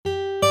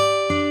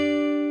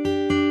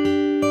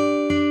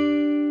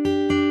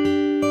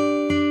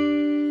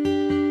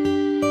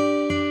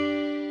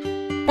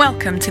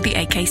Welcome to the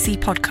AKC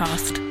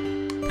podcast,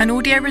 an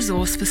audio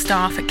resource for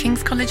staff at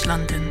King's College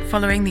London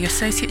following the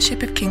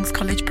Associateship of King's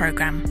College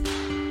programme.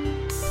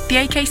 The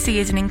AKC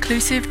is an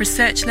inclusive,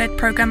 research-led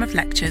programme of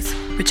lectures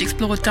which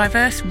explores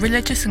diverse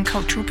religious and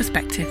cultural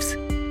perspectives.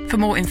 For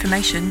more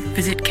information,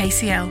 visit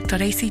kcl.ac.uk/AKC.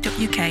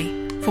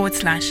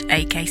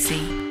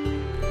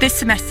 This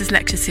semester's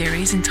lecture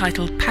series,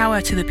 entitled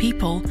Power to the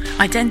People,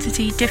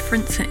 Identity,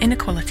 Difference and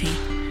Inequality,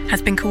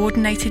 has been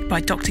coordinated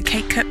by Dr.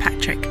 Kate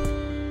Kirkpatrick.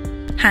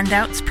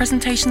 Handouts,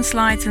 presentation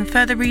slides and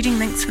further reading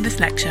links for this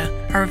lecture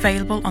are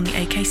available on the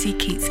AKC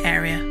Keats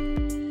area.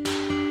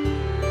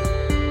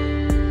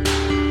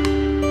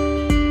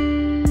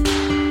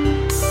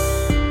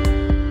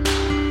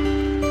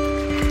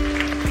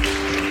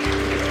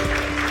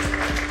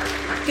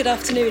 Good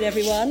afternoon,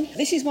 everyone.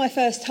 This is my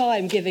first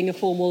time giving a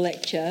formal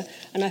lecture,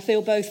 and I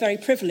feel both very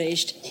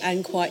privileged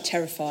and quite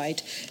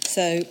terrified,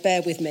 so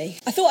bear with me.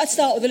 I thought I'd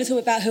start with a little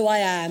bit about who I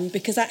am,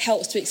 because that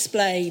helps to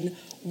explain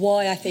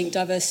why I think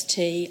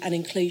diversity and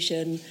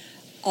inclusion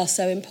are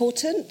so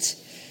important.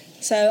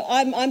 So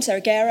I'm Sarah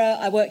Guerra.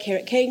 I work here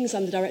at King's.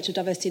 I'm the Director of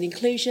Diversity and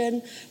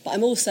Inclusion, but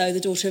I'm also the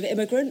daughter of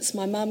immigrants.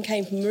 My mum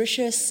came from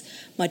Mauritius,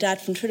 my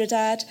dad from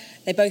Trinidad.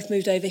 They both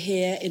moved over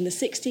here in the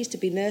 60s to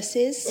be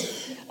nurses.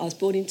 I was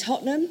born in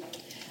Tottenham.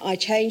 I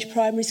changed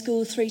primary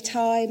school 3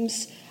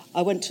 times.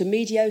 I went to a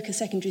mediocre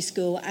secondary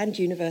school and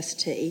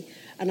university,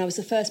 and I was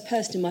the first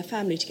person in my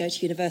family to go to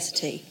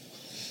university.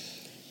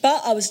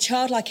 But I was a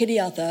child like any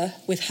other,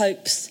 with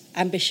hopes,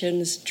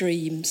 ambitions,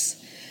 dreams.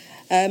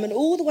 And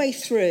all the way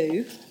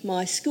through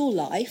my school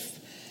life,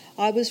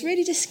 I was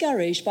really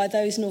discouraged by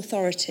those in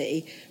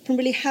authority from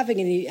really having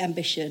any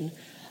ambition.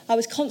 I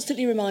was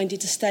constantly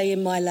reminded to stay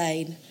in my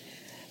lane,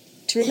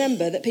 to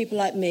remember that people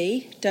like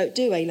me don't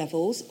do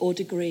A-levels or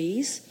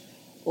degrees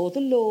or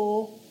the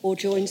law or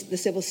join the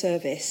civil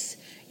service.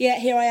 Yet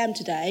here I am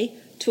today,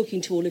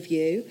 talking to all of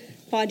you,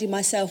 finding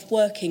myself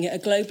working at a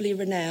globally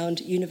renowned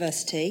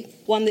university,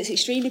 one that's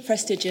extremely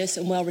prestigious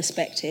and well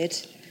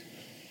respected.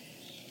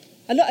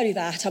 And not only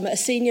that, I'm at a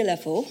senior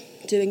level,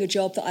 doing a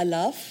job that I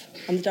love.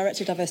 I'm the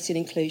Director of Diversity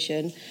and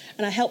Inclusion,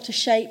 and I help to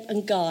shape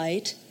and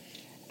guide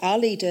our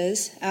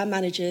leaders, our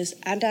managers,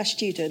 and our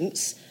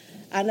students,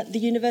 and the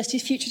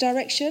university's future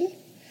direction.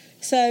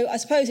 So I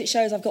suppose it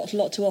shows I've got a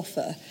lot to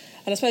offer.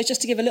 And I suppose just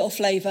to give a little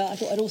flavour, I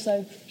thought I'd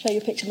also show you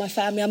a picture of my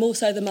family. I'm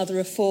also the mother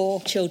of 4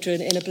 children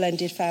in a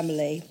blended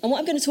family. And what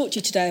I'm going to talk to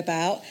you today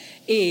about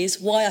is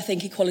why I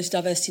think equality,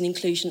 diversity and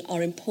inclusion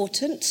are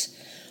important,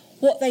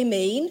 what they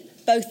mean,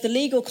 both the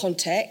legal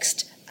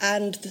context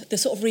and the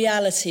sort of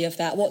reality of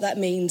that, what that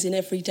means in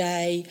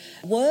everyday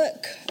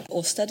work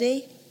or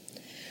study.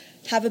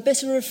 Have a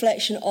bit of a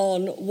reflection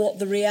on what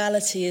the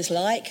reality is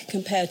like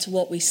compared to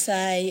what we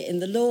say in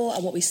the law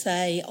and what we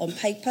say on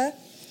paper.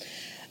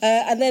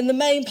 And then the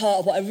main part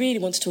of what I really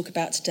want to talk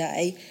about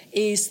today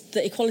is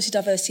that equality,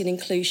 diversity and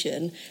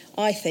inclusion,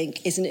 I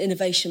think, is an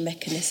innovation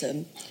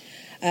mechanism.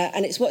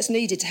 And it's what's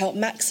needed to help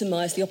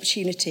maximise the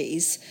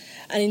opportunities.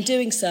 And in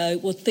doing so,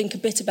 we'll think a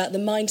bit about the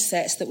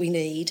mindsets that we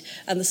need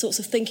and the sorts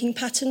of thinking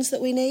patterns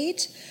that we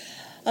need.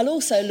 I'll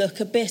also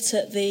look a bit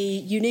at the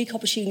unique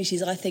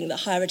opportunities I think that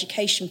higher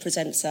education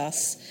presents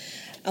us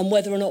and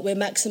whether or not we're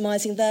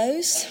maximising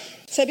those.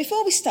 So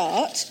before we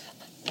start,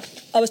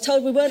 I was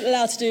told we weren't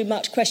allowed to do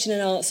much question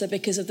and answer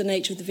because of the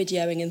nature of the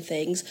videoing and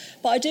things,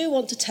 but I do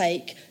want to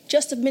take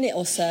just a minute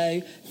or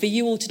so for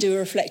you all to do a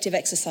reflective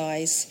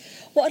exercise.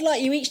 What I'd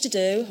like you each to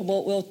do, and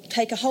we'll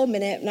take a whole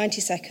minute,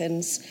 90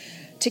 seconds,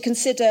 to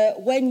consider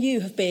when you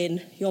have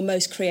been your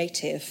most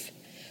creative.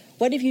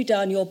 When have you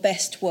done your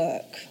best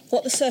work?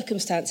 What the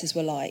circumstances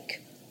were like?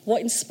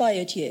 What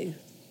inspired you?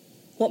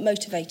 What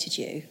motivated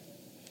you?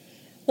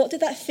 What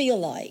did that feel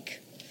like?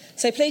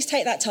 So please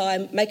take that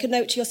time, make a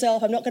note to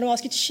yourself. I'm not going to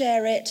ask you to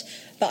share it,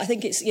 but I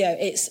think it's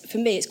for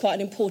me, it's quite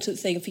an important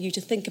thing for you to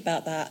think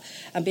about that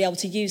and be able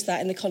to use that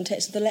in the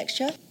context of the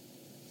lecture.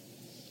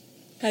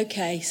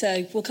 Okay,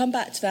 so we'll come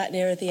back to that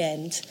nearer the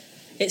end.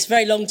 It's a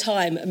very long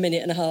time, a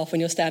minute and a half, when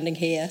you're standing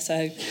here,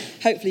 so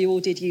hopefully you all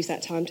did use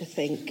that time to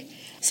think.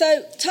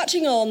 So,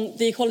 touching on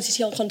the equality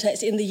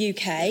context in the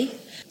UK,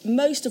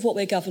 most of what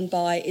we're governed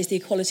by is the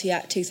Equality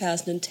Act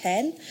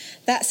 2010.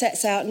 That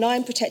sets out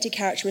 9 protected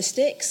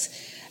characteristics.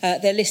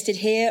 They're listed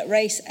here: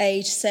 race,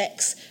 age,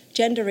 sex,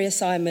 gender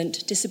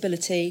reassignment,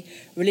 disability,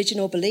 religion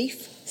or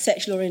belief,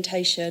 sexual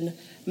orientation,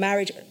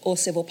 marriage or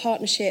civil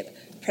partnership,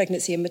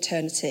 pregnancy and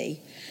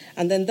maternity.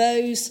 And then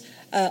those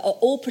are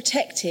all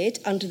protected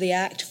under the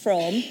Act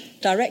from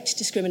direct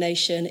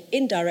discrimination,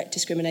 indirect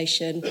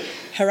discrimination,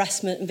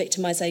 harassment and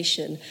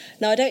victimisation.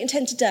 Now, I don't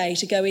intend today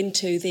to go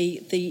into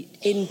the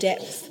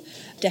in-depth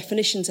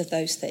definitions of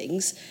those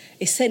things.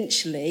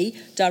 Essentially,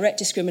 direct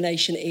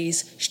discrimination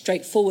is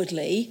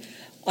straightforwardly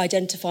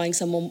identifying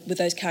someone with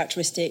those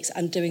characteristics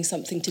and doing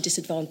something to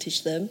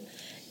disadvantage them.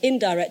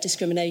 Indirect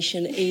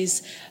discrimination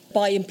is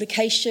by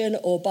implication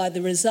or by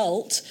the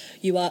result,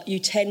 you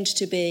tend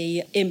to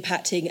be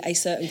impacting a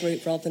certain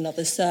group rather than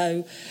others.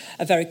 So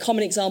a very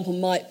common example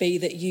might be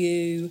that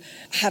you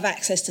have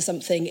access to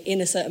something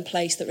in a certain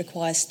place that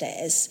requires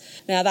stairs.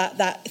 Now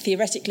that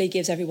theoretically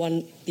gives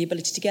everyone the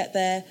ability to get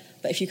there,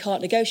 but if you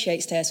can't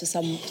negotiate stairs for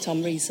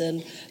some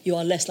reason, you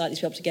are less likely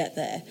to be able to get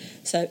there.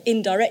 So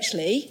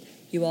indirectly,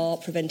 you are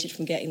prevented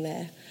from getting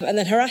there. And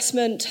then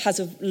harassment has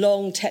a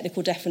long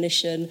technical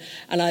definition,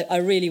 and I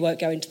really won't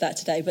go into that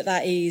today, but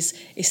that is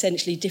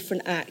essentially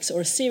different acts or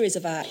a series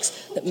of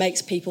acts that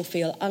makes people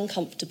feel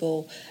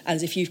uncomfortable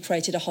as if you've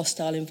created a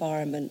hostile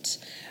environment.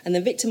 And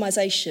then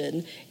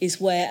victimisation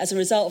is where, as a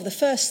result of the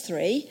first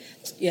three,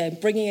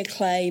 bringing a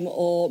claim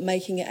or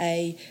making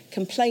a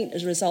complaint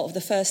as a result of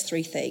the first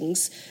three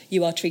things,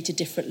 you are treated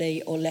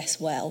differently or less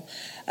well.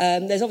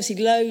 There's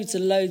obviously loads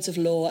and loads of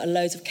law and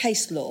loads of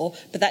case law,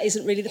 but that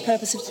isn't really the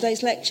purpose of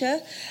today's lecture.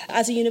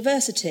 As a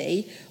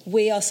university,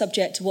 we are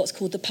subject to what's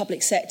called the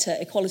public sector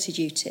equality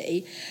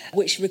duty,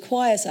 which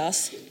requires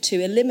us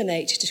to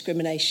eliminate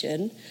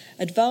discrimination,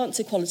 advance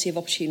equality of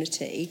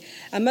opportunity,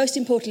 and most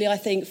importantly, I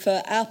think,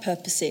 for our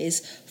purposes,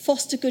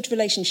 foster good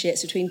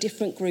relationships between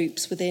different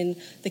groups within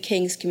the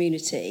King's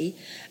community,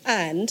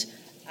 and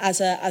as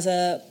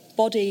a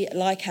body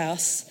like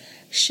us,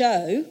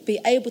 be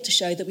able to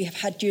show that we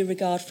have had due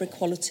regard for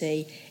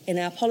equality in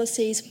our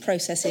policies,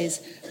 processes,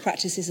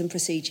 practices and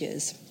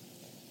procedures.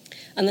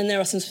 And then there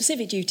are some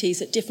specific duties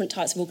that different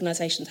types of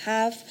organisations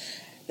have,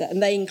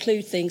 and they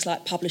include things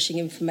like publishing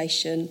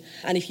information.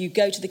 And if you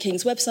go to the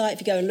King's website,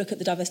 if you go and look at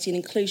the diversity and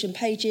inclusion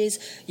pages,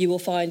 you will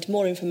find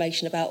more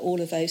information about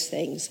all of those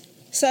things.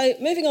 So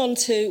moving on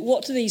to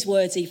what do these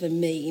words even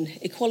mean?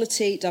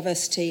 Equality,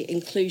 diversity,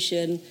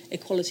 inclusion,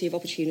 equality of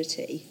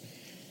opportunity.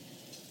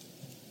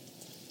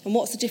 And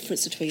what's the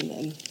difference between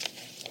them?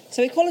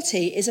 So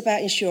equality is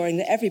about ensuring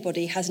that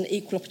everybody has an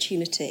equal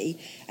opportunity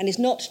and is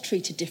not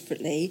treated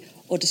differently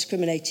or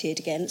discriminated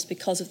against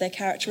because of their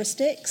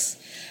characteristics.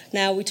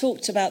 Now, we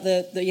talked about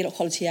the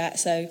Equality Act,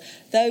 so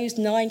those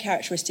 9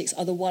 characteristics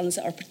are the ones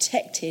that are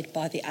protected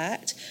by the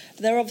Act.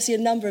 But there are obviously a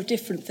number of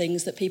different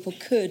things that people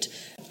could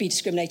be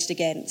discriminated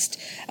against.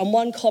 And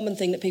one common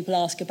thing that people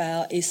ask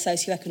about is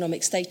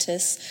socioeconomic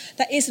status.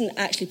 That isn't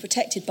actually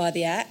protected by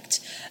the Act,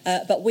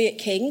 but we at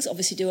King's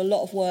obviously do a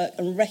lot of work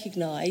and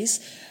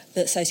recognise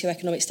that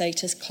socioeconomic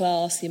status,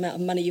 class, the amount of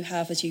money you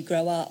have as you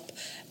grow up,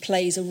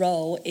 plays a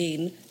role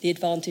in the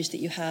advantage that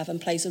you have and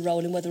plays a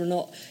role in whether or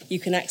not you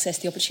can access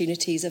the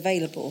opportunities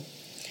available.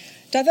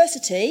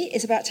 Diversity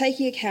is about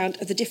taking account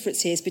of the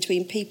differences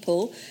between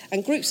people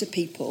and groups of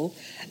people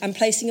and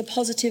placing a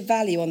positive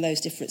value on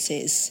those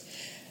differences.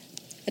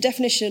 A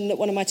definition that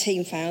one of my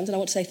team found, and I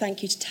want to say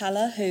thank you to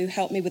Tala, who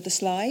helped me with the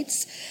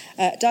slides.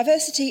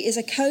 Diversity is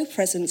a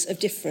co-presence of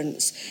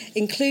difference,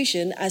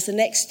 inclusion as the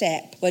next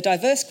step, where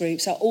diverse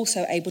groups are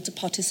also able to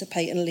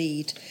participate and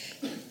lead.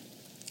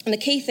 And the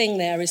key thing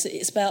there is that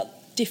it's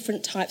about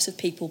different types of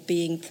people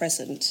being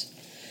present.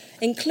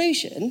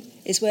 Inclusion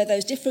is where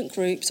those different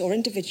groups or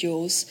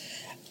individuals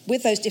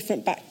with those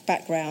different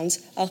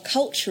backgrounds are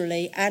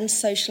culturally and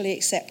socially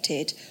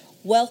accepted,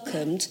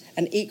 welcomed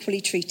and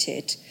equally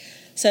treated.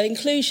 So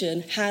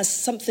inclusion has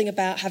something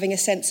about having a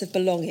sense of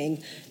belonging,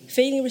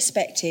 feeling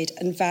respected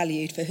and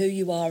valued for who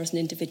you are as an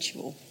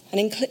individual.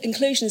 And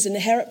inclusion is an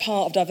inherent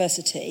part of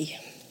diversity.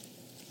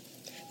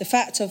 The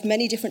fact of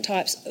many different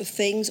types of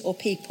things or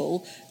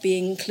people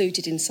being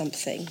included in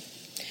something.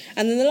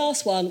 And then the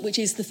last one, which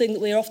is the thing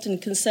that we're often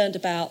concerned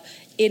about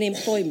in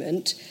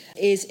employment,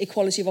 is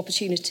equality of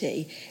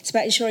opportunity. It's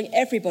about ensuring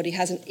everybody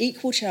has an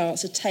equal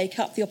chance to take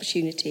up the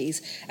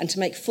opportunities and to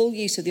make full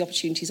use of the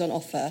opportunities on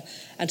offer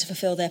and to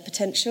fulfil their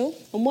potential.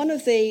 And one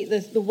of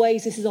the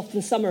ways this is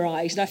often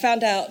summarised, and I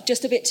found out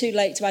just a bit too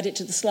late to add it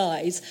to the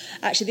slides,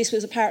 actually this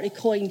was apparently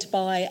coined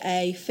by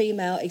a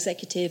female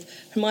executive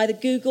from either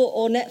Google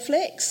or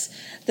Netflix,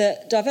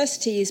 that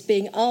diversity is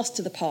being asked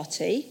to the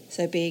party,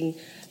 so being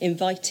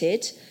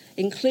invited.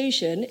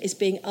 Inclusion is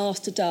being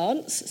asked to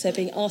dance, so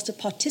being asked to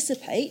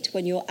participate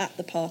when you're at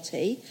the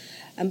party.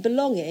 And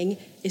belonging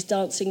is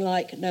dancing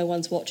like no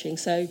one's watching,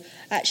 so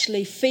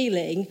actually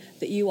feeling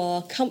that you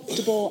are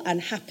comfortable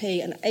and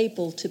happy and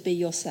able to be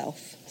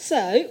yourself.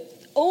 So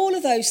all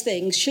of those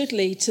things should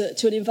lead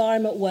to an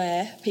environment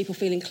where people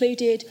feel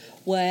included,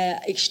 where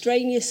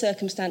extraneous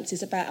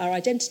circumstances about our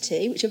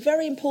identity, which are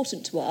very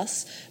important to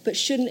us, but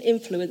shouldn't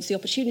influence the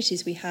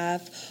opportunities we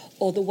have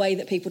or the way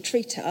that people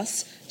treat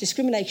us.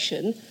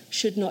 Discrimination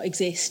should not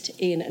exist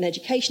in an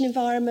education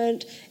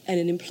environment and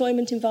an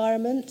employment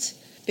environment,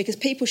 because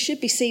people should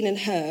be seen and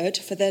heard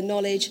for their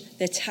knowledge,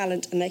 their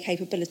talent and their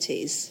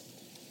capabilities.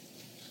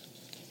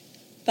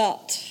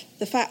 But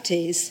the fact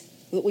is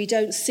that we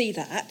don't see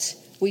that.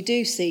 We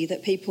do see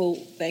that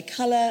people, their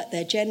colour,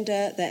 their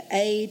gender, their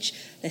age,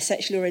 their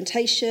sexual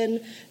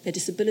orientation, their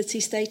disability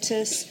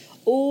status,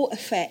 all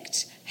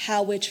affect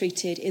how we're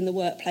treated in the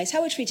workplace,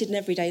 how we're treated in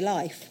everyday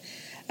life.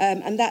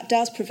 And that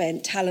does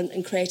prevent talent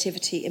and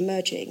creativity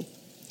emerging.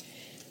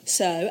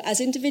 So,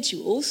 as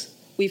individuals,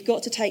 we've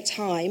got to take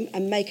time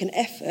and make an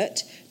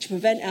effort to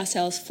prevent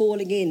ourselves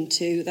falling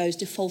into those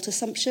default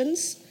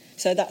assumptions.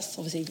 So that's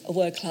obviously a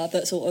word cloud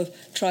that sort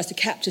of tries to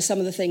capture some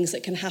of the things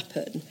that can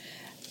happen.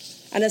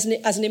 And as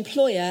an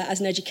employer, as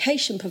an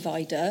education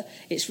provider,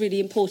 it's really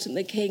important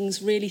that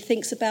King's really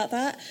thinks about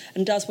that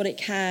and does what it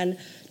can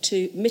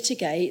to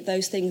mitigate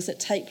those things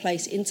that take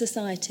place in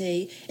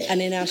society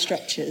and in our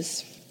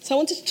structures. So I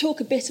wanted to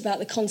talk a bit about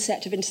the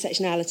concept of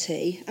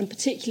intersectionality and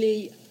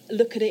particularly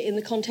look at it in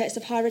the context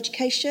of higher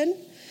education.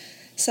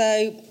 So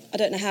I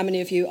don't know how many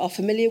of you are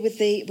familiar with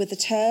the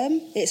term.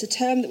 It's a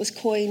term that was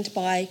coined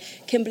by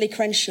Kimberly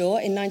Crenshaw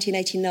in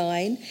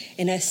 1989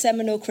 in her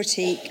seminal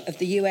critique of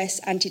the US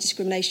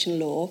anti-discrimination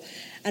law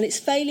and its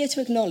failure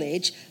to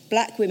acknowledge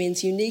black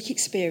women's unique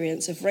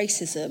experience of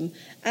racism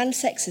and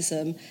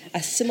sexism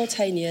as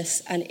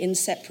simultaneous and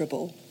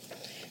inseparable.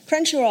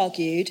 Crenshaw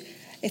argued,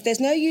 if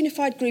there's no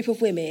unified group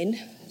of women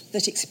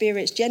that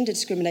experience gender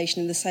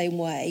discrimination in the same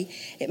way,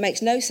 it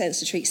makes no sense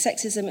to treat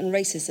sexism and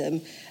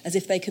racism as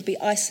if they could be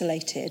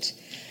isolated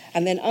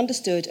and then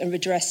understood and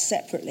redressed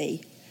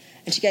separately.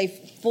 And she gave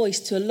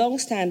voice to a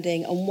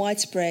long-standing and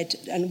widespread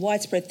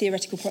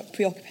theoretical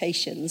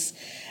preoccupations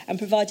and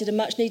provided a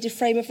much-needed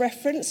frame of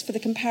reference for the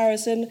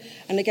comparison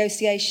and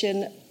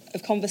negotiation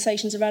of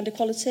conversations around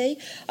equality.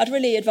 I'd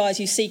really advise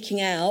you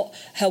seeking out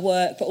her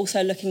work, but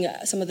also looking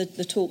at some of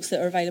the talks that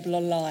are available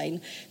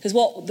online, because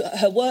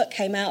her work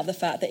came out of the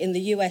fact that in the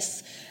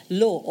US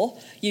law,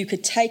 you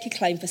could take a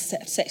claim for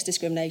sex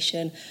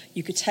discrimination,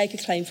 you could take a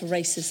claim for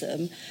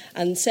racism,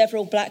 and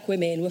several black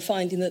women were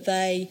finding that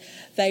they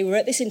were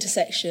at this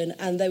intersection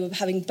and they were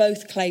having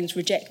both claims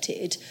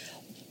rejected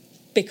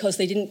because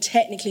they didn't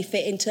technically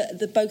fit into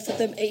both of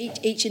them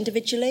each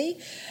individually,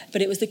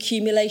 but it was the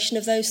accumulation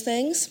of those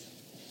things.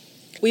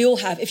 We all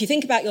have, if you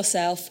think about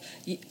yourself,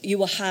 you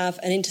will have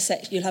an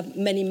intersection, you'll have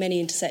many,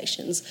 many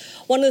intersections.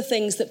 One of the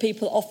things that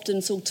people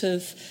often sort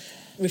of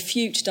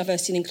refute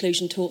diversity and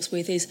inclusion talks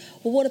with is,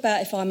 well, what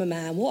about if I'm a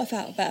man? What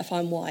about if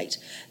I'm white?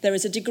 There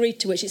is a degree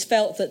to which it's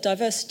felt that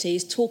diversity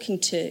is talking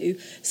to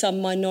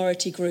some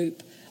minority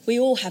group. We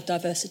all have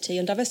diversity,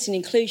 and diversity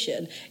and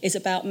inclusion is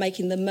about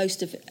making the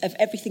most of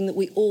everything that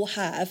we all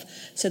have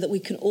so that we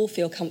can all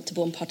feel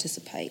comfortable and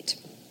participate.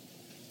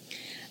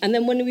 And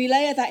then when we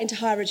layer that into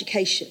higher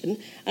education,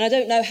 and I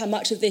don't know how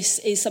much of this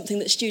is something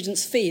that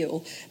students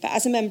feel, but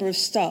as a member of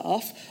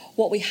staff,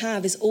 what we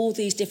have is all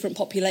these different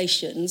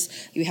populations.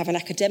 You have an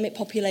academic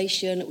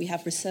population, we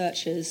have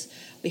researchers,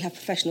 we have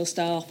professional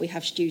staff, we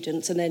have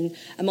students, and then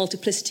a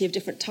multiplicity of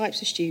different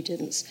types of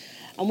students.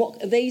 And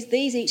what these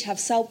each have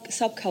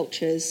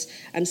subcultures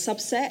and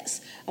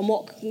subsets, and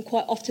what can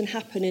quite often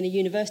happen in a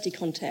university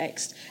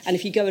context, and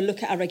if you go and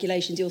look at our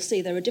regulations, you'll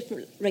see there are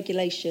different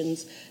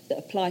regulations that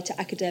apply to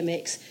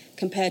academics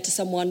compared to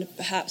someone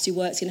perhaps who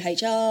works in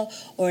HR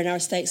or in our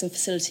estates and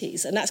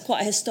facilities. And that's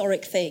quite a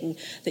historic thing,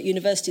 that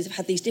universities have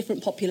had these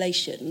different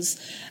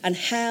populations, and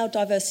how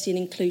diversity and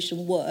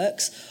inclusion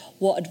works,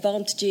 what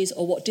advantages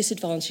or what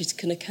disadvantages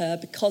can occur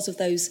because of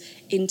those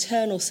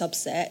internal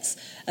subsets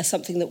are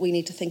something that we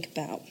need to think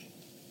about.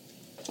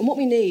 And what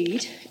we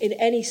need in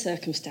any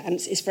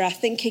circumstance is for our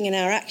thinking and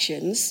our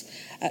actions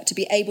to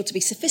be able to be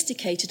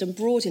sophisticated and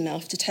broad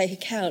enough to take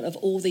account of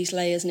all these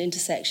layers and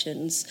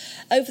intersections.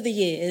 Over the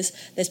years,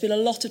 there's been a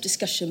lot of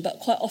discussion, but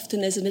quite often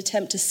there's an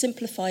attempt to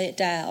simplify it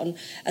down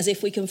as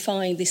if we can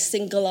find this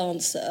single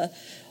answer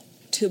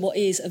to what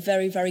is a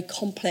very, very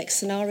complex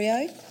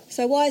scenario.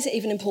 So why is it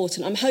even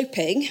important? I'm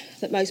hoping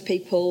that most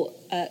people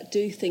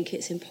do think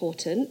it's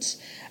important.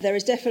 There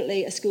is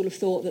definitely a school of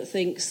thought that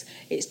thinks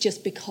it's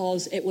just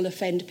because it will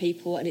offend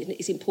people and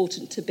it's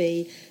important to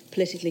be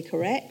politically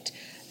correct.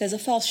 There's a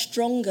far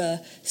stronger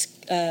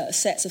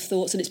sets of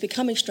thoughts, and it's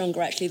becoming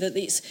stronger actually, that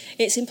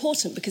it's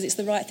important because it's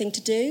the right thing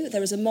to do.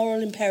 There is a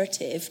moral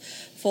imperative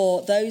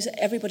for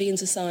everybody in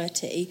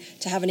society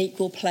to have an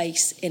equal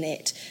place in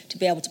it, to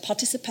be able to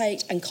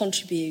participate and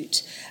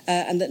contribute,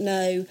 and that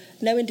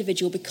no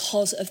individual,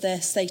 because of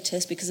their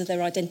status, because of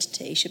their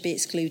identity, should be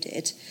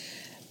excluded.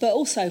 But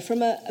also,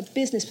 from a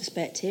business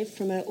perspective,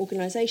 from an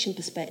organisation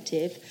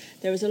perspective,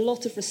 there is a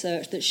lot of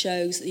research that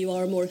shows that you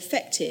are a more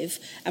effective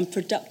and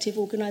productive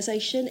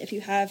organisation if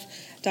you have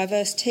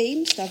diverse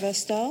teams, diverse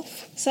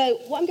staff. So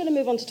what I'm going to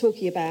move on to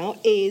talking about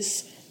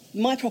is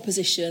my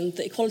proposition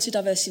that equality,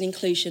 diversity and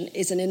inclusion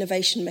is an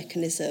innovation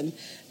mechanism,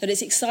 that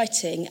it's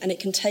exciting and it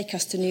can take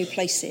us to new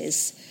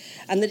places,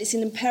 and that it's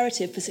an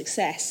imperative for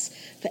success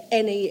for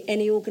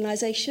any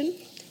organisation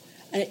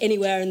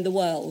anywhere in the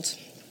world.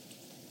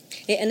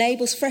 It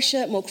enables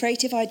fresher, more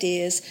creative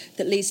ideas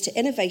that leads to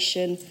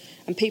innovation,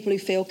 and people who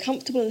feel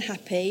comfortable and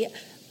happy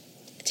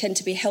tend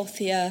to be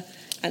healthier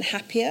and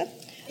happier,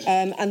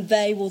 and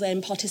they will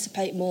then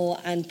participate more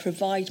and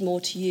provide more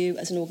to you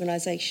as an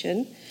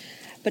organisation.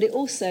 But it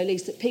also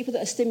leads to people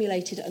that are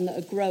stimulated and that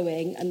are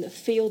growing and that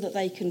feel that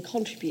they can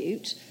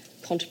contribute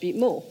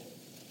more.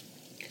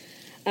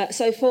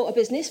 So for a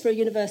business, for a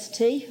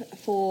university,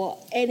 for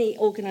any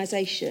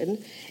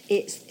organisation,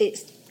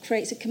 it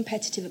creates a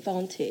competitive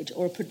advantage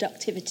or a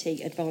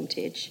productivity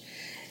advantage.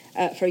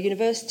 For a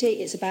university,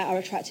 it's about our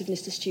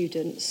attractiveness to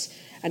students,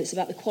 and it's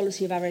about the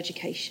quality of our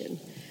education,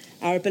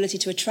 our ability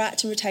to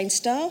attract and retain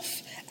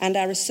staff, and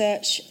our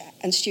research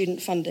and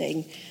student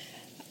funding,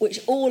 which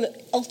all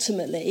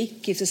ultimately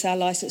gives us our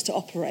licence to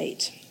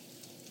operate.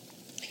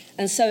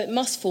 And so it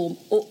must form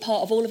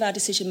part of all of our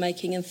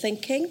decision-making and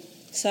thinking.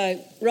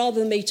 So rather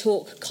than me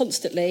talk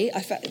constantly,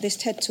 this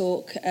TED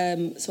Talk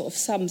sort of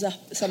sums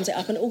it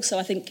up, and also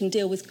I think can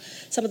deal with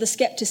some of the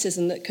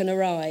scepticism that can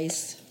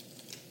arise.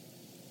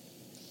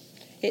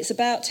 It's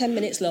about 10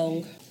 minutes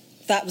long.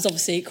 That was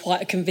obviously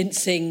quite a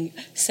convincing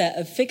set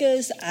of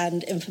figures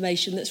and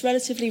information that's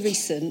relatively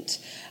recent.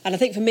 And I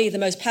think for me the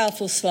most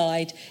powerful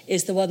slide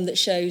is the one that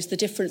shows the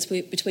difference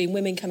between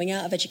women coming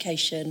out of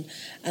education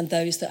and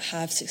those that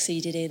have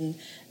succeeded in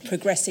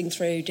progressing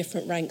through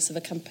different ranks of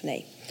a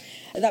company.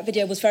 That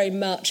video was very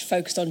much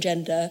focused on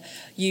gender.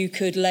 You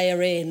could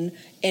layer in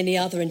any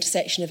other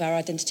intersection of our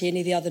identity,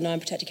 any of the other 9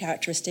 protected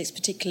characteristics,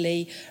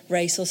 particularly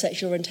race or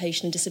sexual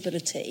orientation and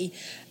disability,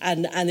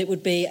 and it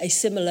would be a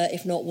similar,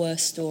 if not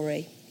worse,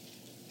 story.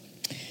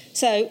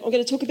 So I'm going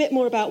to talk a bit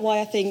more about why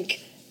I think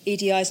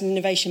EDI is an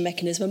innovation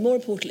mechanism, and more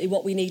importantly,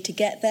 what we need to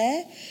get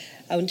there.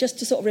 And just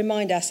to sort of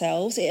remind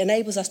ourselves, it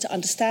enables us to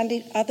understand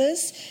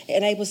others, it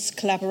enables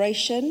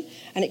collaboration,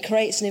 and it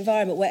creates an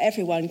environment where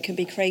everyone can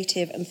be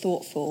creative and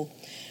thoughtful.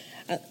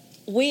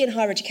 We in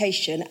higher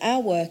education,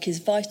 our work is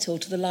vital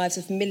to the lives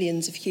of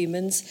millions of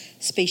humans,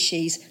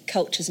 species,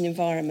 cultures and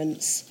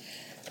environments.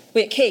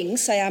 We at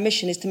King's say our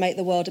mission is to make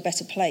the world a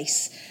better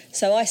place.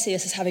 So I see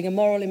us as having a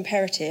moral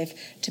imperative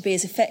to be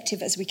as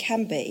effective as we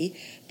can be,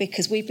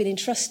 because we've been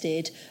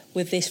entrusted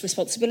with this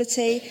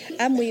responsibility,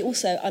 and we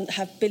also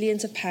have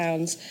billions of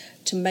pounds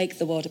to make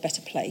the world a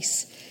better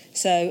place.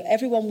 So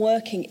everyone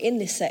working in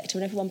this sector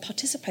and everyone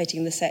participating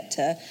in the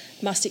sector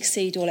must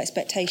exceed all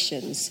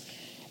expectations.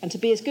 And to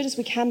be as good as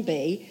we can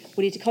be,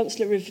 we need to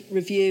constantly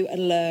review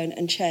and learn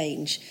and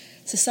change.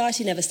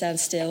 Society never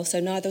stands still, so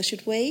neither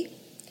should we.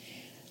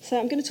 So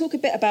I'm going to talk a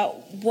bit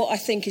about what I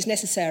think is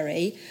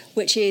necessary,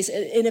 which is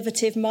an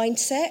innovative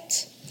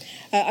mindset.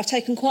 I've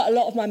taken quite a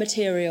lot of my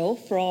material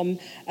from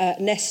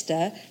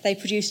Nesta. They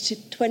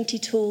produced 20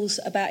 tools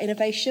about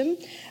innovation,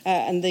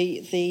 and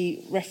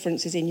the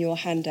reference is in your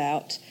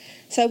handout.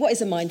 So what is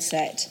a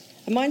mindset?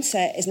 A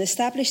mindset is an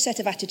established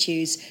set of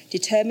attitudes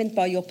determined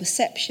by your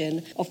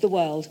perception of the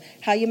world,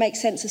 how you make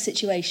sense of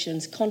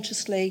situations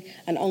consciously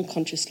and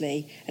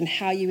unconsciously, and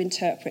how you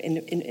interpret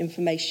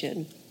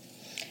information.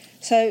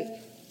 So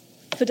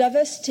for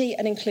diversity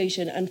and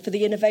inclusion and for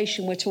the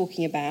innovation we're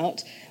talking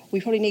about, we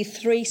probably need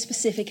 3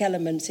 specific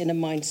elements in a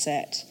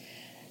mindset: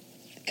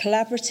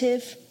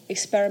 collaborative,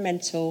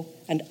 experimental,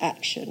 and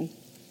action.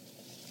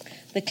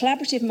 The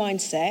collaborative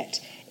mindset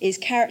is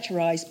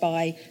characterised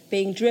by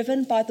being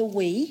driven by the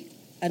we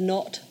and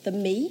not the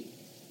me,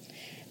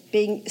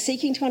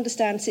 seeking to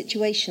understand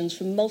situations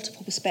from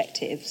multiple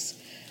perspectives,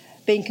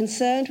 being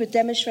concerned with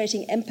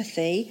demonstrating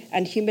empathy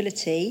and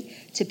humility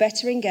to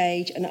better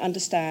engage and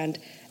understand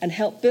and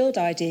help build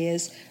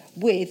ideas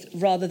with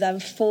rather than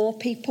for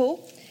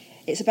people.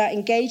 It's about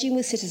engaging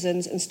with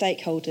citizens and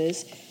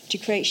stakeholders to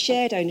create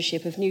shared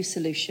ownership of new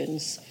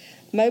solutions,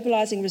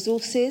 mobilising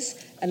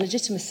resources and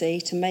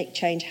legitimacy to make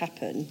change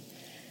happen.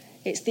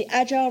 It's the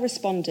agile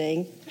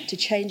responding to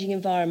changing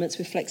environments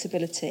with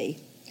flexibility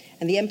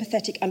and the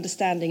empathetic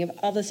understanding of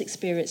others'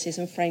 experiences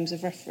and frames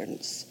of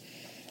reference.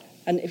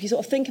 And if you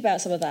sort of think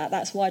about some of that,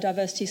 that's why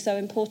diversity is so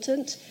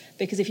important,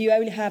 because if you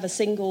only have a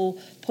single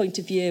point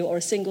of view or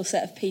a single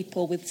set of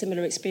people with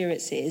similar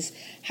experiences,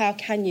 how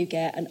can you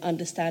get an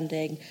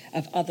understanding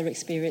of other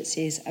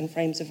experiences and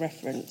frames of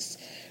reference?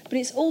 But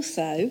it's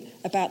also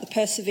about the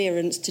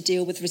perseverance to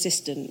deal with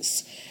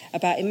resistance,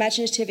 about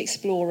imaginative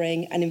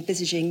exploring and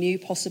envisaging new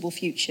possible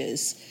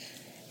futures.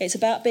 It's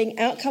about being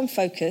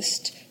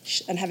outcome-focused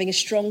and having a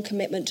strong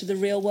commitment to the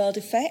real-world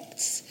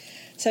effects.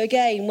 So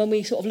again, when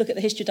we sort of look at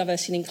the history of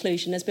diversity and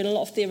inclusion, there's been a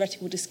lot of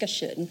theoretical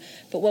discussion,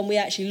 but when we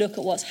actually look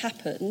at what's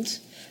happened,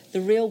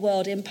 the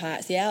real-world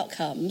impacts, the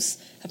outcomes,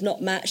 have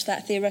not matched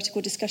that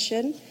theoretical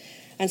discussion.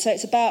 And so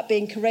it's about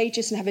being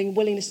courageous and having a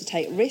willingness to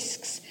take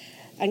risks,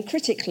 and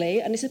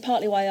critically, and this is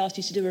partly why I asked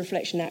you to do a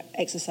reflection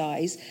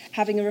exercise,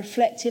 having a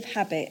reflective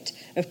habit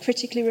of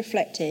critically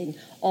reflecting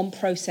on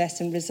process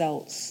and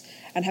results,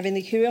 and having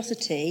the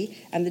curiosity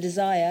and the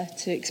desire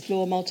to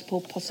explore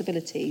multiple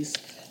possibilities,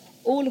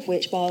 all of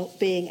which while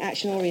being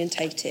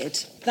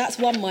action-orientated. That's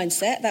one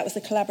mindset, that was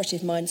the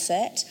collaborative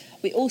mindset.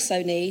 We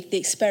also need the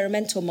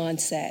experimental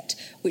mindset,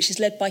 which is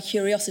led by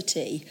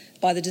curiosity,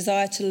 by the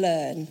desire to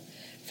learn,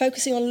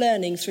 focusing on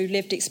learning through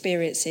lived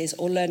experiences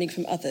or learning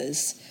from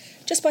others,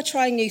 just by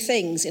trying new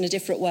things in a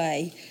different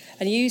way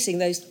and using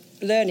those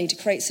learning to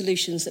create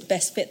solutions that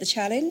best fit the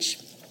challenge.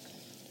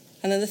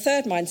 And then the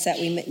third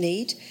mindset we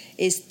need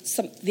is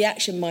the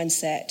action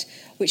mindset,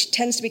 which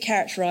tends to be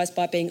characterised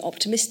by being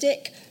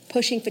optimistic,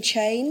 pushing for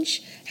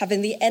change,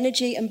 having the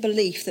energy and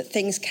belief that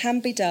things can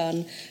be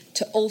done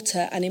to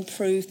alter and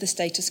improve the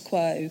status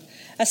quo.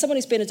 As someone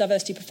who's been a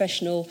diversity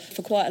professional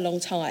for quite a long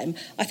time,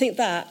 I think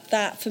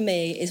that for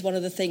me is one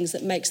of the things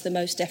that makes the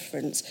most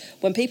difference.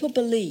 When people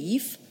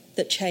believe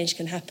that change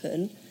can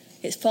happen,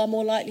 it's far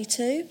more likely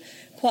to.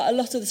 Quite a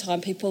lot of the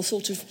time people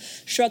sort of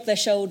shrug their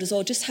shoulders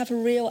or just have a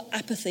real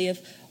apathy of,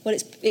 well,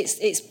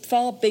 it's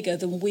far bigger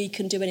than we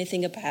can do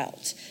anything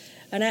about.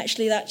 And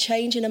actually that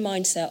change in a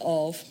mindset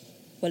of,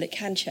 well, it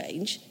can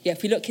change. Yeah,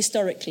 if we look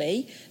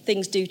historically,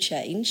 things do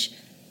change,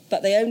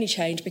 but they only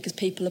change because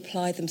people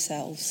apply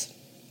themselves.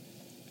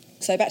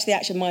 So back to the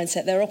action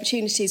mindset, there are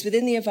opportunities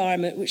within the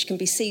environment which can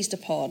be seized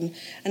upon,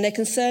 and they're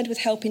concerned with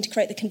helping to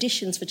create the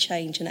conditions for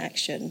change and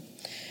action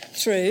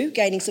through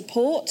gaining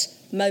support,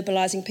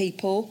 mobilising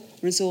people,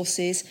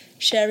 resources,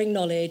 sharing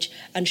knowledge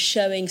and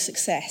showing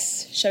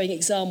success, showing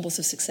examples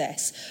of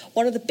success.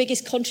 One of the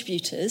biggest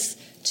contributors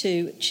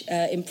to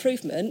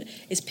improvement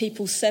is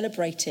people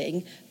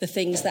celebrating the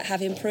things that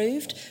have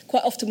improved.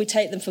 Quite often we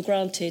take them for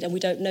granted and we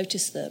don't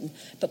notice them,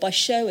 but by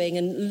showing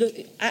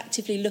and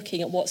actively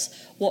looking at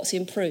what's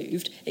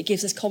improved, it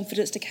gives us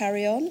confidence to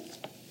carry on.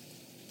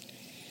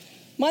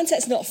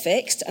 Mindsets are not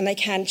fixed and they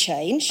can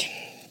change.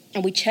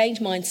 And we change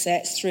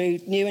mindsets through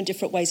new and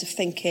different ways of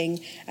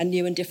thinking and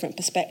new and different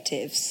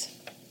perspectives.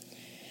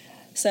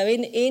 So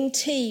in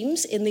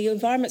teams, in the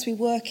environments we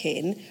work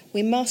in,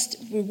 we must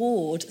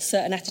reward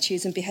certain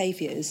attitudes and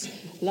behaviours,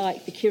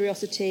 like the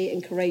curiosity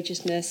and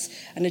courageousness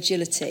and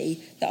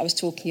agility that I was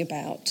talking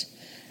about.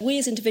 We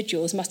as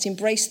individuals must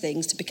embrace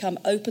things to become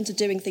open to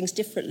doing things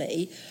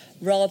differently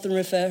rather than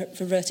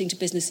reverting to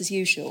business as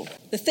usual.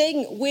 The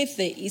thing with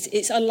these,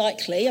 it's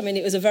unlikely, I mean,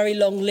 it was a very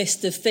long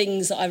list of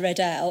things that I read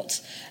out,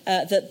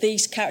 that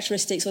these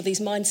characteristics or these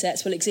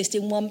mindsets will exist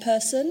in one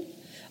person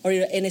or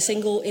in a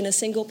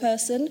single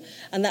person,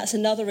 and that's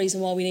another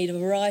reason why we need a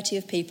variety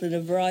of people and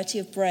a variety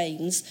of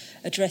brains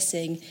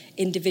addressing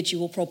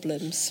individual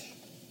problems.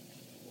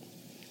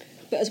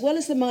 But as well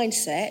as the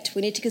mindset,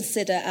 we need to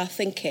consider our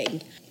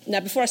thinking. Now,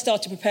 before I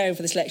started preparing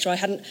for this lecture, I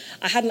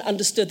hadn't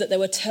understood that there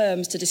were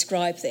terms to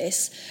describe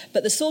this,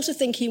 but the sort of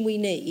thinking we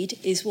need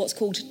is what's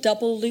called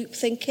double loop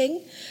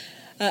thinking.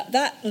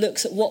 That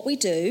looks at what we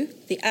do,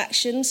 the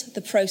actions,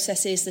 the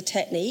processes, the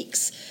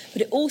techniques,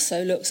 but it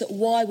also looks at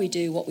why we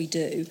do what we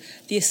do,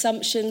 the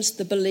assumptions,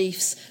 the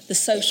beliefs, the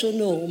social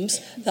norms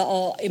that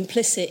are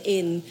implicit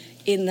in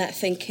that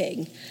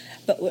thinking.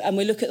 And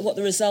we look at what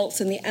the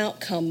results and the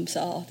outcomes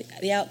are,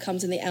 the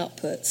outcomes and the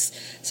outputs.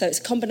 So it's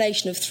a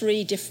combination of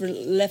three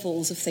different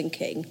levels of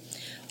thinking.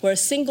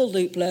 Whereas single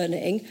loop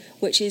learning,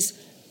 which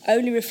is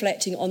only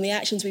reflecting on the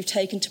actions we've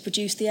taken to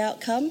produce the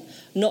outcome,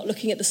 not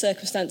looking at the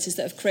circumstances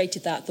that have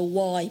created that, the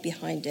why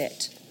behind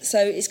it.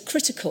 So it's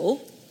critical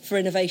for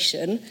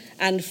innovation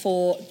and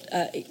for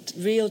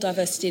real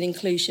diversity and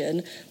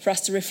inclusion for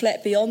us to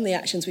reflect beyond the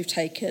actions we've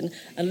taken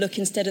and look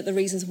instead at the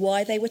reasons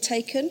why they were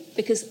taken,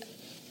 because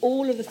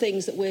all of the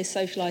things that we're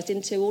socialised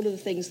into, all of the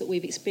things that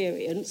we've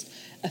experienced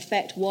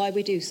affect why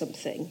we do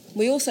something.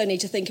 We also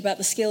need to think about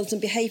the skills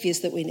and behaviours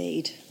that we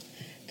need.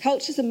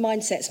 Cultures and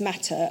mindsets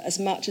matter as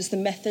much as the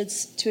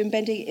methods to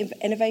embedding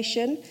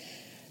innovation.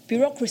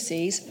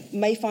 Bureaucracies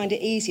may find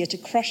it easier to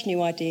crush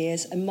new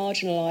ideas and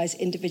marginalise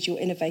individual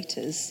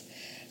innovators.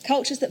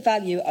 Cultures that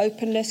value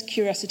openness,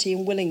 curiosity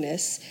and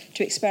willingness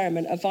to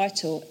experiment are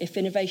vital if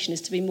innovation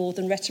is to be more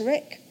than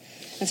rhetoric.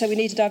 And so we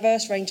need a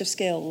diverse range of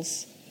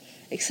skills.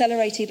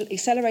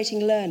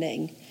 Accelerating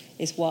learning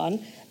is one,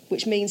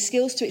 which means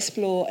skills to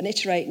explore and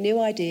iterate new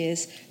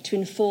ideas to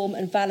inform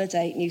and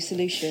validate new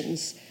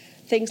solutions.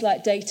 Things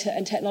like data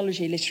and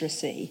technology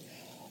literacy,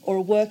 or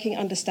a working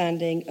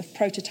understanding of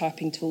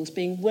prototyping tools,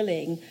 being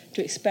willing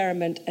to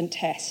experiment and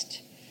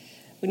test.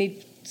 We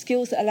need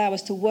skills that allow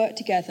us to work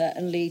together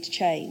and lead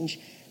change.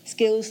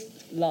 Skills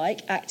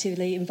like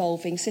actively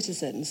involving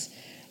citizens.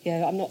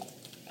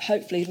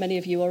 Hopefully many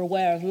of you are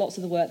aware of lots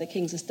of the work that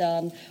King's has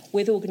done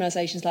with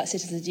organisations like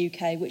Citizens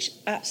UK, which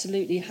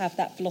absolutely have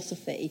that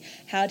philosophy.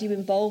 How do you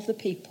involve the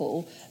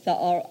people that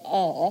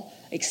are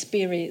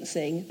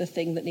experiencing the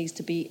thing that needs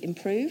to be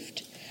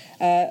improved?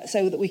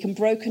 So that we can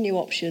broker new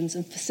options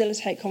and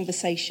facilitate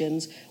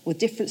conversations with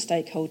different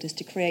stakeholders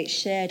to create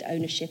shared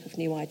ownership of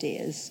new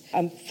ideas.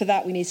 For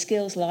that, we need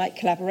skills like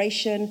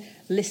collaboration,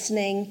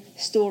 listening,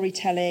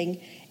 storytelling,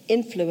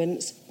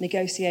 influence,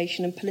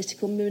 negotiation and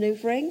political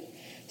manoeuvring,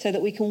 so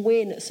that we can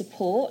win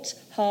support,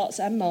 hearts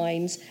and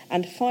minds,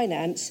 and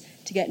finance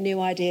to get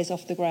new ideas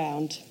off the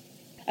ground.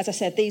 As I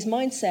said, these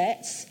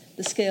mindsets,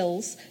 the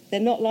skills, they're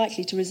not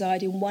likely to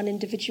reside in one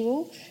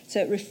individual, so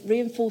it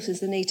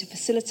reinforces the need to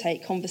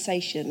facilitate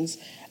conversations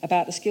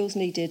about the skills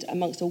needed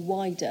amongst a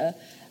wider,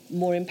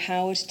 more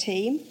empowered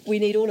team. We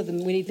need all of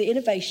them. We need the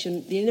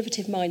innovation, the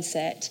innovative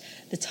mindset,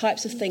 the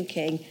types of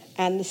thinking,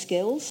 and the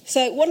skills.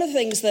 So one of the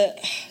things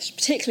that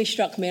particularly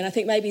struck me, and I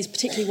think maybe is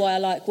particularly why I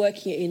like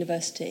working at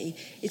university,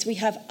 is we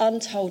have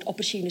untold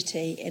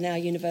opportunity in our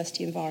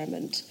university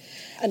environment.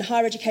 And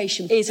higher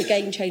education is a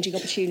game-changing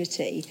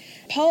opportunity.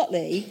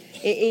 Partly,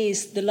 it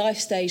is the life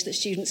stage that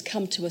students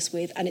come to us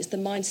with, and it's the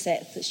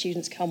mindset that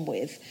students come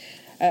with.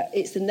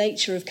 It's the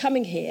nature of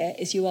coming here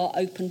is you are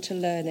open to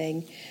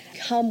learning,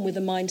 come with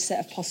a mindset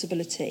of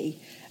possibility.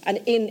 And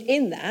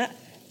in that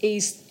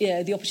is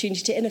the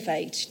opportunity to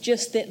innovate,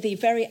 just the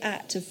very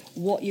act of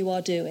what you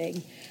are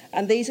doing.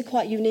 And these are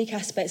quite unique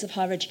aspects of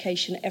higher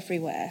education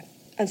everywhere.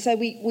 And so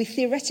we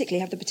theoretically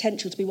have the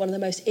potential to be one of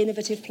the most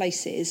innovative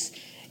places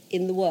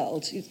in the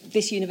world,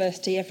 this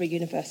university, every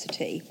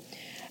university.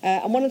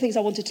 And one of the things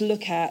I wanted to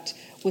look at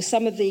was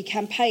some of the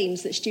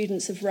campaigns that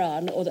students have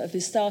run or that have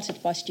been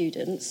started by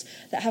students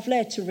that have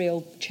led to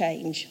real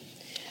change.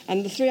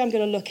 And the three I'm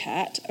going to look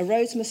at are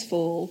Roads Must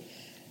Fall,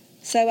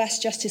 SOAS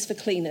Justice for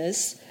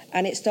Cleaners,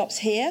 and It Stops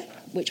Here,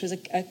 which was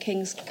a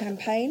King's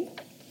campaign.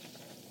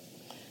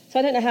 So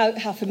I don't know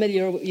how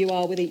familiar you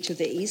are with each of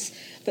these,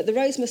 but the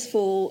Roads Must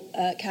Fall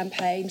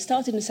campaign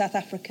started in South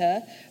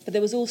Africa, but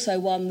there was also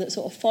one that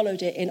sort of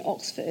followed it in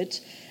Oxford.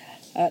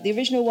 The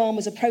original one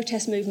was a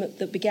protest movement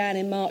that began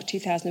in March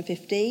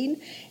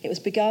 2015. It was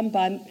begun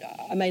by,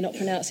 I may not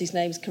pronounce these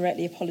names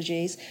correctly,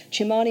 apologies,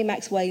 Chimani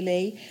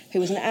Maxwele, who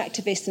was an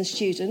activist and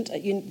student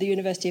at the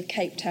University of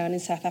Cape Town in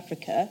South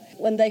Africa,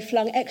 when they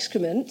flung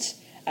excrement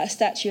at a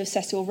statue of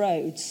Cecil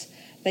Rhodes.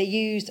 They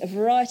used a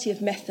variety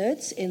of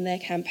methods in their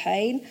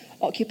campaign: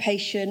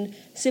 occupation,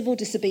 civil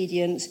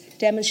disobedience,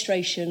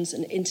 demonstrations,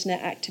 and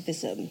internet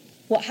activism.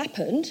 What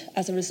happened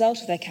as a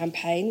result of their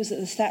campaign was that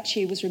the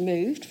statue was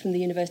removed from the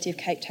University of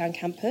Cape Town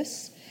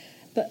campus.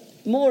 But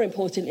more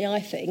importantly, I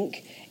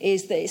think,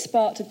 is that it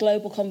sparked a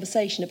global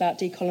conversation about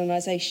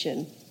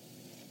decolonisation.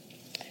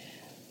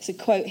 There's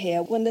a quote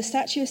here: "When the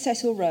statue of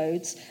Cecil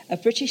Rhodes, a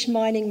British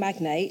mining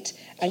magnate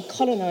and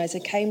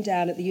coloniser, came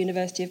down at the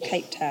University of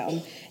Cape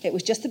Town, it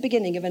was just the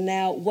beginning of a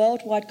now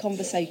worldwide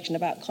conversation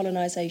about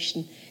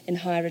colonisation in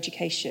higher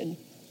education.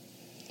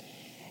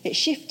 It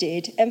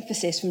shifted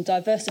emphasis from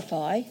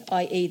diversify,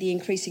 i.e. the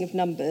increasing of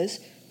numbers,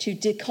 to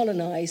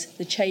decolonise,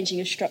 the changing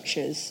of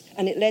structures,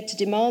 and it led to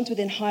demands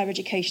within higher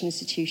education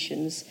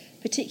institutions,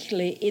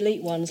 particularly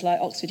elite ones like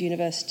Oxford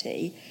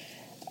University,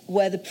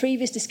 where the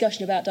previous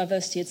discussion about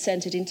diversity had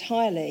centred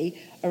entirely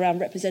around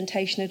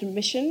representation and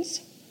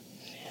admissions,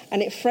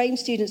 and it framed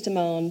students'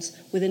 demands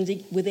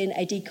within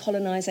a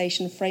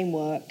decolonisation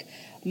framework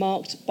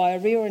marked by a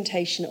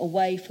reorientation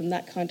away from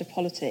that kind of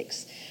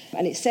politics.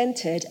 And it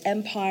centred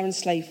empire and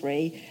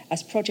slavery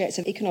as projects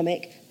of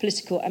economic,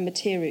 political and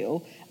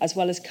material, as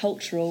well as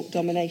cultural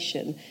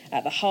domination,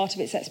 at the heart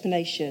of its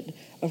explanation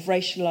of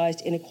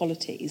racialised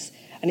inequalities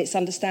and its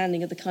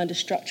understanding of the kind of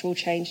structural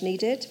change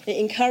needed. It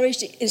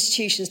encouraged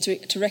institutions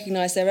to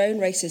recognise their own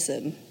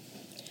racism.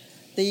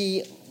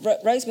 The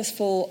Roads Must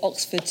Fall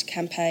Oxford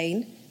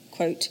campaign,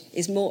 quote,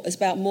 is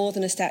about more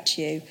than a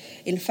statue.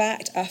 In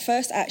fact, our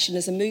first action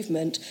as a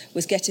movement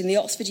was getting the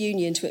Oxford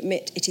Union to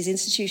admit it is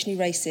institutionally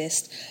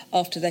racist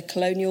after their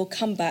colonial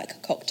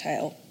comeback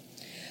cocktail.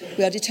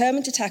 We are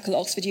determined to tackle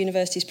Oxford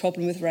University's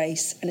problem with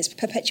race and its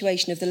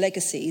perpetuation of the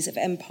legacies of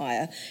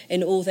empire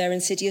in all their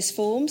insidious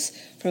forms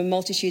from a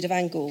multitude of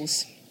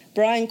angles.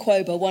 Brian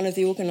Quober, one of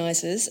the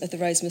organisers of the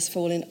Roads Must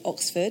Fall in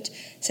Oxford,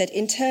 said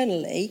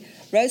internally,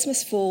 Roads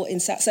Must Fall in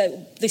South...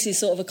 So this is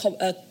sort of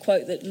a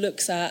quote that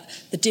looks at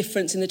the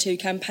difference in the two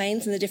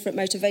campaigns and the different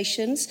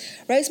motivations.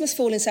 Roads Must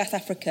Fall in South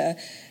Africa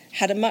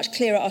had a much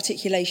clearer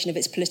articulation of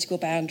its political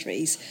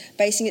boundaries,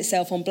 basing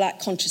itself on black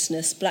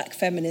consciousness, black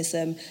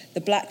feminism, the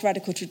black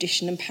radical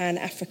tradition and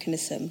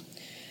Pan-Africanism.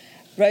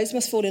 Roads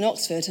Must Fall in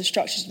Oxford has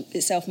structured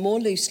itself more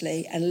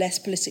loosely and less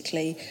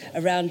politically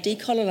around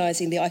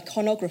decolonising the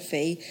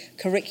iconography,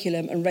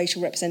 curriculum and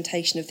racial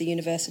representation of the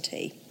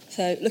university.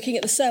 So looking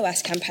at the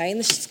SOAS campaign,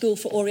 the School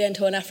for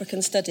Oriental and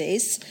African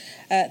Studies,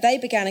 they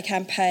began a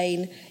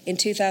campaign in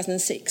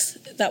 2006.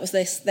 That was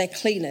their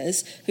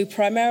cleaners, who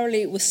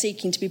primarily were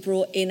seeking to be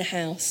brought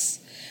in-house.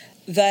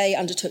 They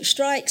undertook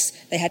strikes,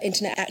 they had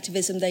internet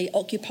activism, they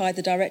occupied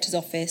the director's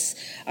office,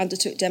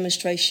 undertook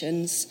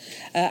demonstrations,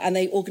 and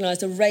they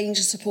organised a range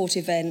of support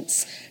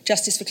events,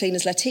 Justice for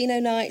Cleaners Latino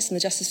Nights and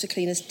the Justice for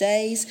Cleaners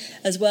Days,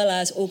 as well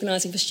as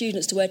organising for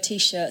students to wear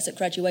T-shirts at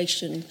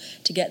graduation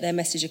to get their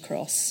message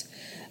across.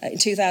 In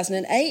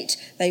 2008,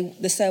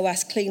 the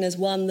SOAS cleaners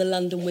won the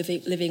London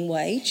Living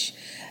Wage.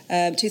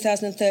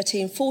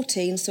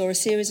 2013-14 saw a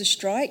series of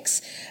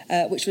strikes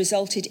which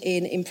resulted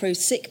in improved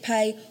sick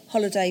pay,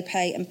 holiday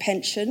pay and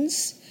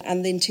pensions.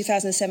 And in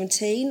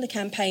 2017, the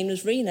campaign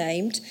was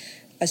renamed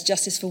as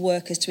Justice for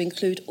Workers to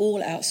include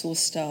all outsourced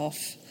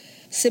staff.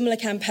 Similar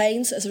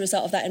campaigns as a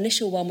result of that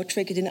initial one were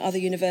triggered in other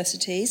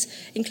universities,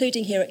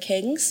 including here at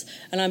King's,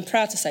 and I'm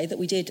proud to say that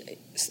we did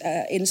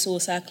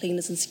in-source our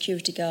cleaners and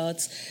security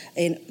guards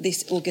in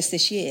this August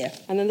this year.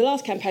 And then the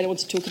last campaign I want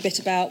to talk a bit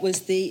about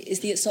is the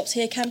It Stops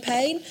Here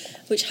campaign,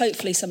 which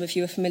hopefully some of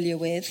you are familiar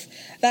with.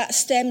 That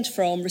stemmed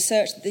from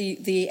research that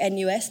the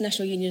NUS,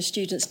 National Union of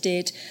Students,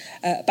 did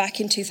back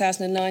in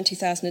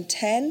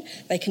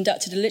 2009-2010. They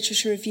conducted a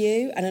literature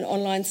review and an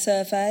online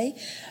survey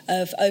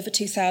of over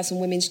 2,000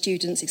 women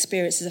students'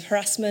 experiences of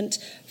harassment,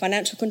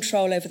 financial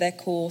control over their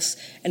course,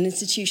 and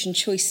institution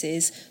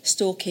choices,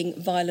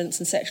 stalking, violence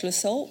and sexual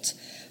assault.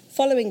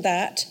 Following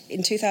that,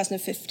 in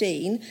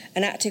 2015,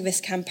 an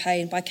activist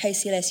campaign by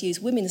KCLSU's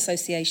Women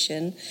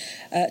Association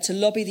to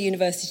lobby the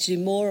university to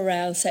do more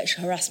around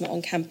sexual harassment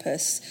on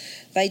campus.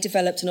 They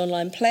developed an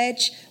online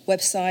pledge,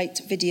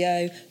 website,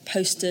 video,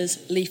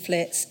 posters,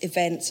 leaflets,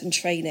 events and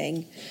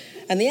training.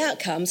 And the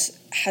outcomes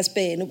has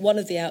been, one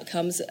of the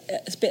outcomes,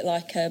 it's a bit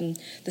like the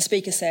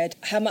speaker said,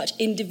 how much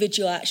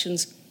individual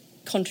actions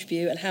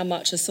contribute and how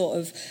much a sort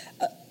of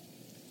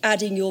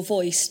adding your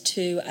voice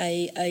to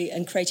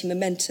and creating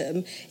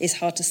momentum is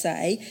hard to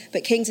say,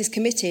 but King's is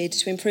committed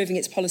to improving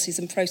its policies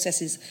and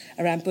processes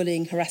around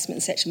bullying, harassment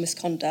and sexual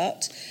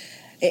misconduct.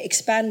 It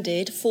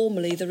expanded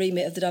formally the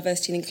remit of the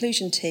diversity and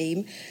inclusion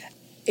team,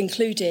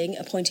 including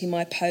appointing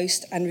my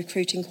post and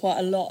recruiting quite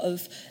a lot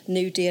of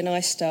new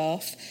D&I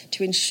staff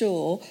to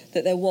ensure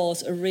that there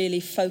was a really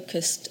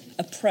focused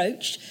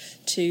approach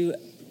to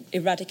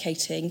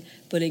eradicating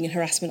bullying and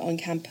harassment on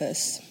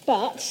campus.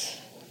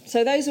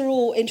 So those are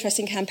all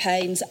interesting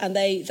campaigns and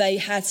they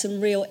had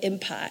some real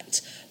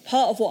impact.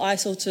 Part of what I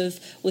sort of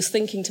was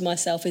thinking to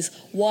myself is,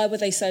 why were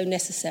they so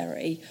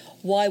necessary?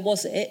 Why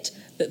was it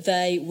that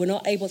they were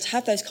not able to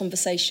have those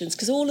conversations?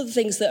 Because all of the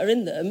things that are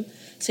in them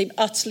seem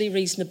utterly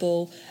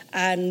reasonable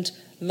and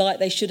like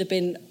they should have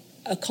been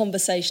a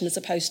conversation as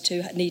opposed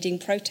to needing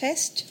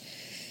protest.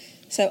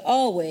 So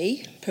are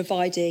we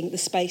providing the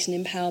space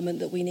and empowerment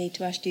that we need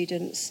to our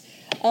students?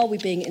 Are we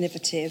being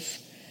innovative?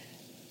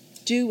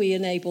 Do we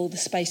enable the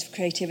space for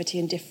creativity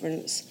and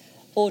difference?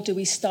 Or do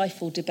we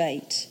stifle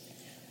debate?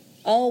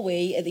 Are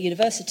we, at the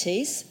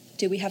universities,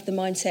 do we have the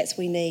mindsets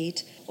we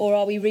need? Or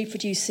are we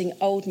reproducing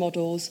old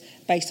models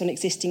based on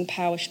existing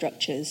power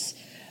structures?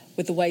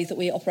 With the way that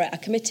we operate our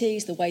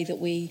committees, the way that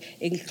we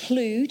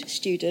include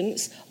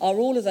students, are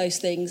all of those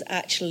things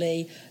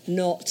actually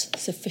not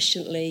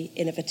sufficiently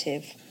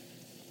innovative?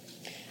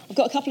 I've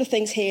got a couple of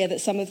things here that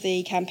some of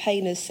the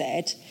campaigners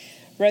said.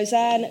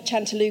 Roseanne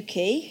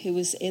Chantaluki, who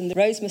was in the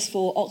Rosemas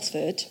for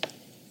Oxford,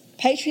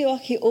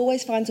 patriarchy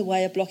always finds a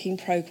way of blocking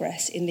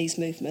progress in these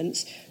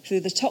movements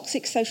through the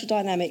toxic social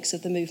dynamics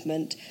of the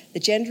movement, the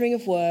gendering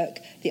of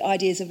work, the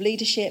ideas of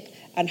leadership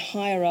and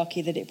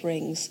hierarchy that it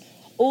brings.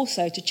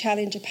 Also, to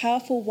challenge a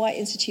powerful white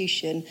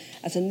institution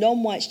as a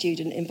non-white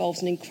student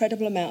involves an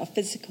incredible amount of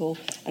physical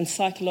and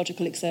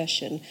psychological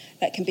exertion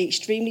that can be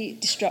extremely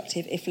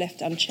destructive if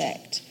left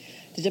unchecked.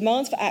 The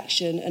demands for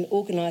action and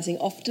organising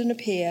often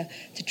appear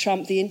to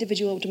trump the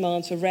individual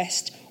demands for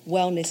rest,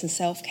 wellness and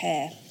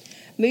self-care.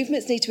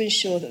 Movements need to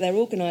ensure that their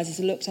organisers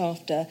are looked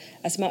after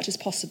as much as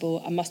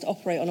possible and must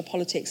operate on a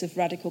politics of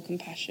radical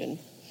compassion.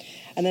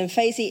 And then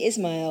Faizi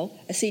Ismail,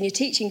 a senior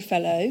teaching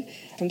fellow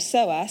from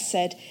SOAS,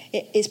 said,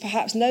 it is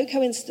perhaps no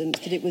coincidence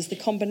that it was the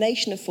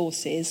combination of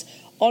forces,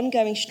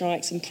 ongoing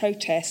strikes and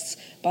protests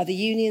by the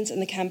unions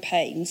and the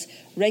campaigns,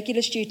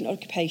 regular student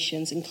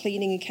occupations and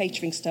cleaning and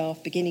catering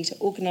staff beginning to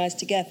organise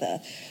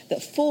together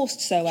that forced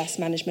SOAS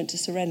management to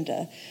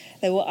surrender.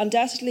 There will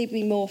undoubtedly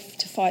be more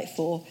to fight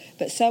for,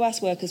 but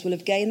SOAS workers will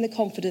have gained the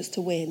confidence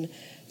to win.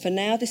 For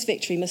now, this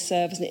victory must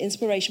serve as an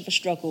inspiration for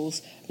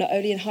struggles, not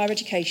only in higher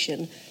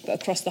education,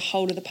 but across the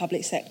whole of the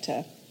public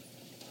sector.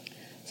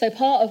 So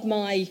part of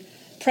my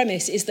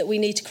premise is that we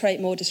need to create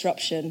more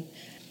disruption,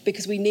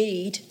 because we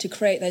need to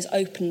create those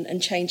open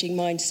and changing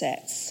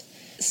mindsets.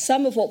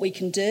 Some of what we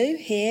can do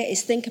here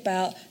is think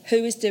about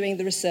who is doing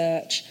the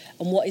research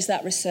and what is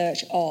that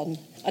research on.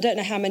 I don't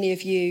know how many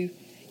of you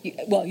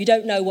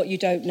don't know what you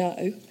don't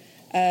know,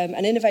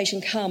 and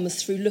innovation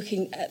comes through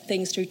looking at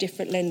things through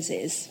different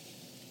lenses.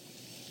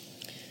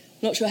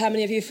 Not sure how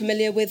many of you are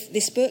familiar with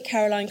this book,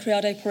 Caroline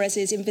Criado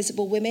Perez's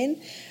Invisible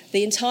Women.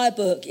 The entire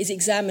book is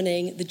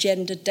examining the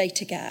gender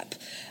data gap.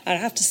 And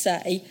I have to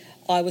say,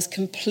 I was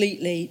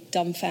completely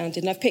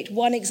dumbfounded. And I've picked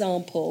one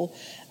example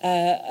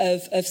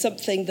of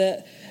something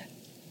that,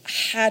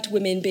 had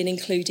women been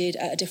included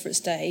at a different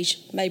stage,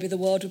 maybe the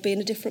world would be in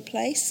a different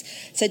place.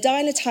 So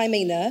Diana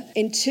Taimina,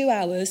 in 2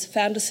 hours,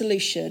 found a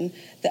solution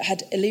that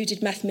had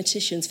eluded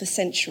mathematicians for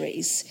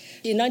centuries.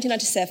 In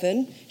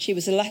 1997, she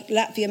was a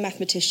Latvian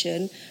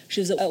mathematician.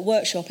 She was at a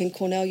workshop in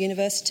Cornell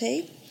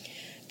University.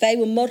 They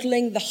were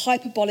modelling the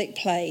hyperbolic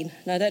plane.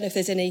 Now, I don't know if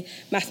there's any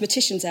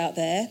mathematicians out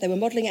there. They were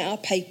modelling it out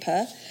of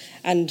paper,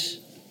 and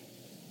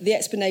the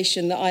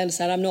explanation that I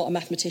understand, I'm not a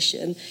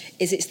mathematician,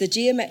 is it's the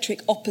geometric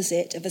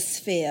opposite of a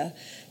sphere.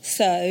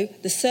 So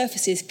the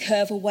surfaces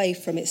curve away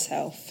from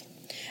itself.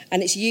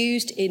 And it's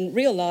used in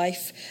real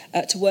life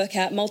to work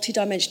out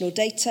multidimensional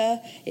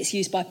data. It's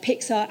used by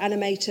Pixar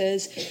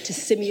animators to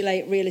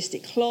simulate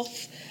realistic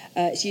cloth.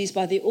 It's used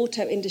by the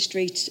auto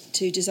industry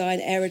to design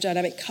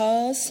aerodynamic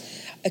cars,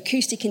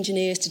 acoustic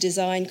engineers to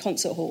design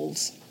concert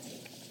halls.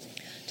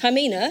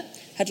 Tamina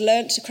had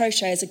learnt to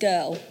crochet as a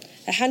girl,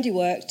 her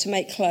handiwork to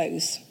make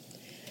clothes.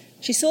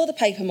 She saw the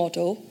paper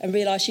model and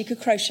realised she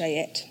could crochet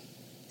it,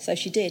 so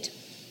she did.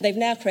 They've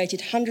now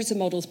created hundreds of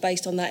models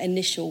based on that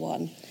initial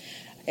one.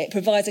 It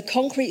provides a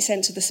concrete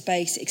sense of the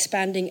space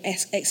expanding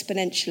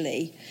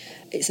exponentially.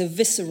 It's a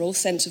visceral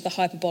sense of the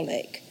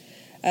hyperbolic.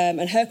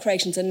 And her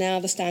creations are now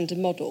the standard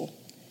model.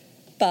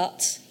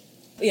 But,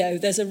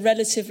 there's a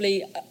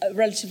relatively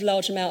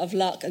large amount of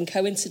luck and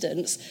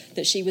coincidence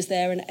that she was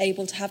there and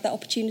able to have that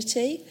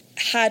opportunity.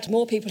 Had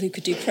more people who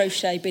could do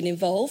crochet been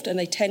involved, and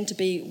they tend to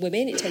be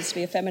women, it tends to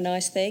be a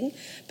feminised thing,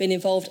 been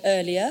involved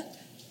earlier,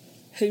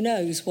 who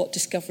knows what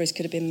discoveries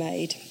could have been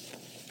made.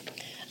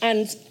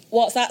 And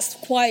whilst that's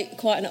quite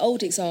an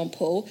old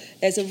example,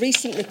 there's a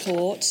recent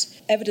report,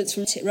 evidence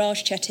from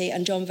Raj Chetty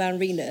and John Van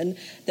Reenen,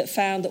 that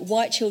found that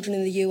white children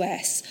in the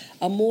US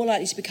are more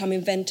likely to become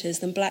inventors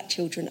than black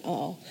children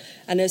are.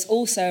 And there's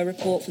also a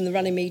report from the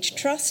Runnymede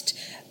Trust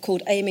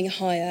called Aiming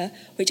Higher,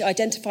 which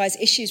identifies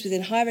issues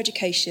within higher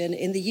education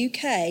in the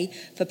UK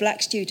for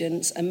black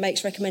students and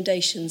makes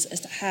recommendations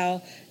as to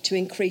how to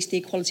increase the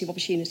equality of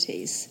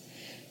opportunities.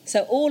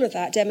 So all of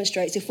that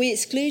demonstrates if we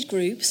exclude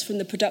groups from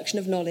the production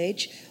of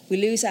knowledge, we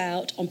lose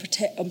out on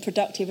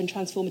productive and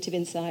transformative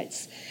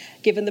insights.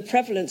 Given the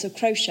prevalence of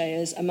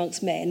crocheters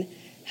amongst men,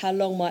 how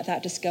long might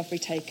that discovery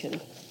taken?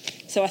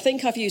 So I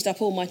think I've used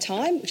up all my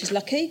time, which is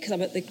lucky because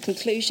I'm at the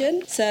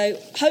conclusion. So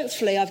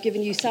hopefully I've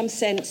given you some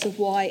sense of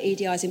why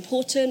EDI is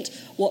important,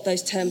 what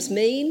those terms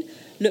mean,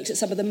 looked at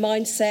some of the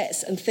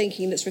mindsets and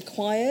thinking that's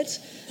required,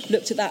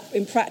 looked at that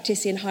in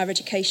practice in higher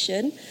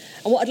education.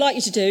 And what I'd like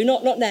you to do,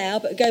 not now,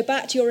 but go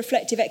back to your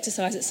reflective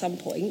exercise at some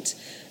point,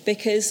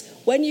 because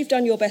when you've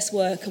done your best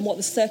work and what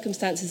the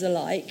circumstances are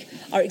like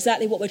are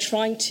exactly what we're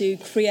trying to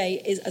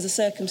create as a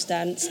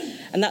circumstance,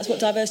 and that's what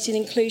diversity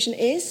and inclusion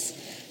is.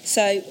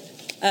 So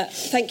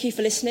thank you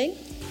for listening,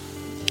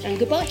 and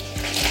goodbye.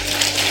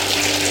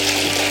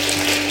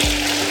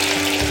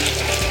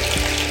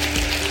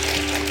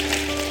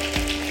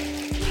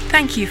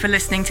 Thank you for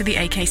listening to the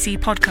AKC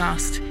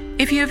podcast.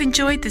 If you have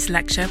enjoyed this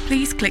lecture,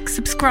 please click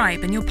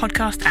subscribe in your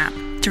podcast app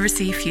to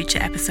receive future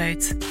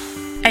episodes.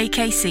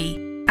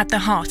 AKC, at the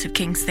heart of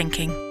King's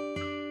thinking.